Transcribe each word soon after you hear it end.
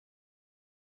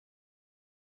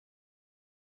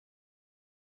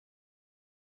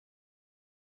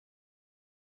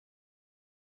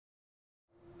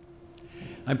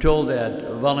I'm told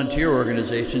that volunteer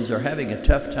organizations are having a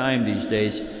tough time these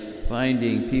days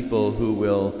finding people who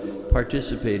will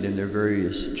participate in their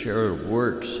various charitable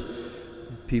works.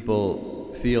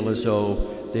 People feel as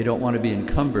though they don't want to be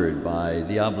encumbered by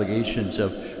the obligations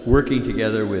of working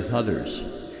together with others.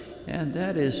 And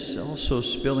that is also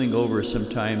spilling over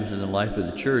sometimes in the life of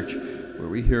the church, where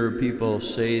we hear people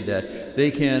say that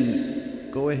they can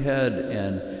go ahead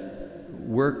and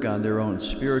work on their own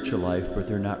spiritual life, but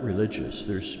they're not religious.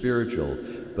 They're spiritual,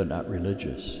 but not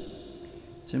religious.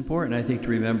 It's important, I think, to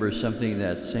remember something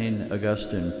that St.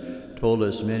 Augustine told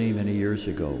us many, many years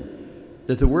ago,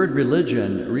 that the word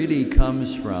religion really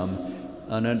comes from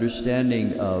an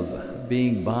understanding of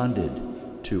being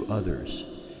bonded to others,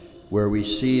 where we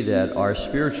see that our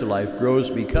spiritual life grows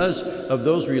because of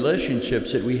those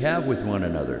relationships that we have with one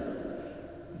another.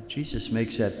 Jesus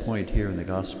makes that point here in the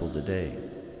gospel today.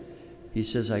 He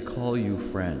says, I call you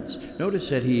friends. Notice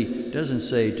that he doesn't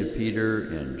say to Peter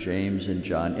and James and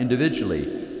John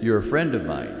individually, you're a friend of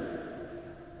mine.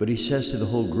 But he says to the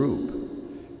whole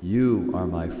group, you are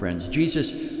my friends.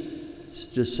 Jesus'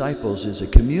 disciples is a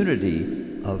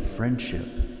community of friendship.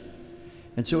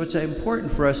 And so it's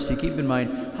important for us to keep in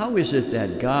mind, how is it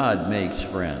that God makes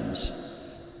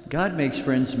friends? God makes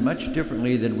friends much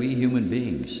differently than we human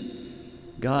beings.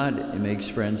 God makes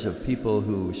friends of people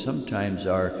who sometimes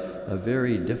are a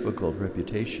very difficult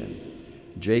reputation.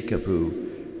 Jacob,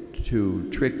 who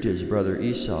tricked his brother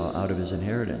Esau out of his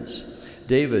inheritance.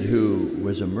 David, who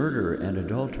was a murderer and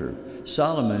adulterer.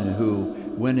 Solomon, who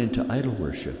went into idol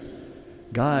worship.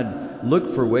 God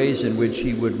looked for ways in which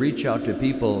he would reach out to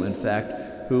people, in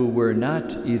fact, who were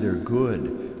not either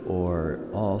good or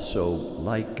also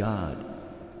like God.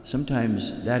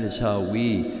 Sometimes that is how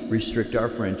we restrict our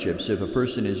friendships. If a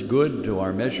person is good to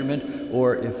our measurement,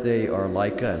 or if they are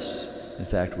like us. In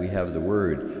fact, we have the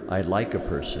word, I like a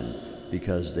person,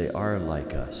 because they are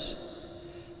like us.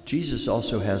 Jesus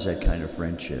also has that kind of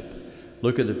friendship.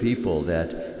 Look at the people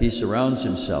that he surrounds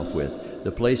himself with,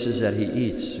 the places that he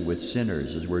eats with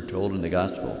sinners, as we're told in the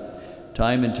gospel.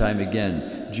 Time and time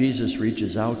again, Jesus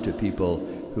reaches out to people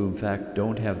who in fact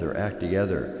don't have their act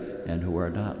together and who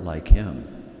are not like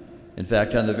him. In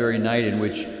fact, on the very night in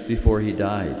which, before he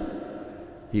died,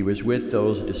 he was with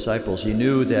those disciples. He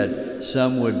knew that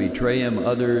some would betray him,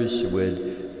 others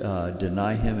would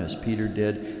deny him, as Peter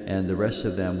did, and the rest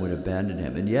of them would abandon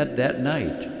him. And yet that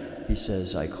night, he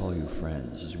says, I call you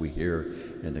friends, as we hear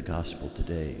in the gospel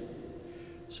today.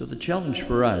 So the challenge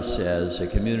for us as a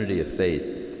community of faith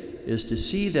is to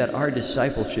see that our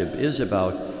discipleship is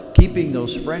about keeping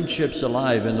those friendships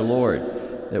alive in the Lord,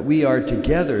 that we are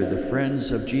together the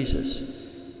friends of Jesus.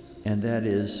 And that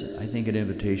is, I think, an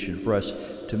invitation for us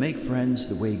to make friends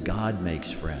the way God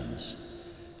makes friends.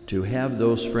 To have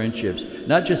those friendships,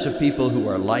 not just of people who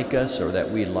are like us or that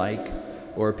we like,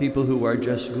 or people who are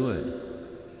just good,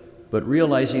 but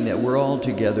realizing that we're all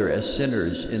together as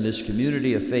sinners in this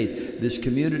community of faith, this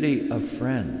community of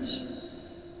friends,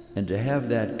 and to have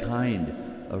that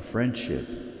kind of friendship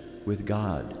with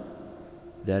God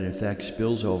that in fact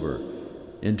spills over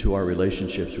into our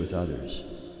relationships with others.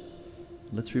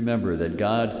 Let's remember that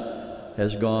God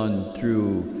has gone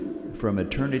through from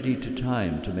eternity to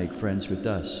time to make friends with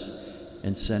us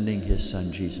and sending his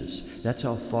son Jesus. That's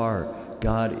how far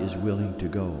God is willing to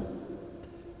go.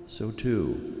 So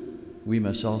too, we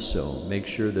must also make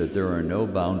sure that there are no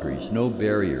boundaries, no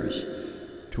barriers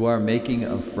to our making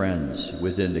of friends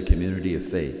within the community of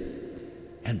faith.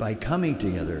 And by coming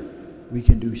together, we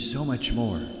can do so much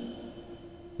more.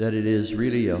 That it is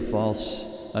really a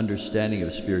false understanding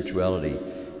of spirituality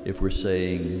if we're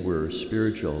saying we're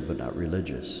spiritual but not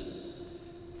religious.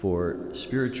 For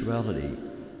spirituality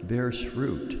bears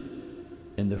fruit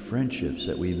in the friendships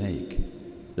that we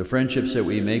make, the friendships that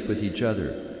we make with each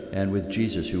other and with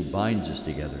Jesus, who binds us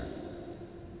together.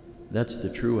 That's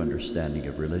the true understanding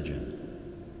of religion.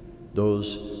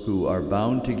 Those who are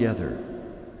bound together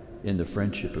in the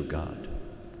friendship of God.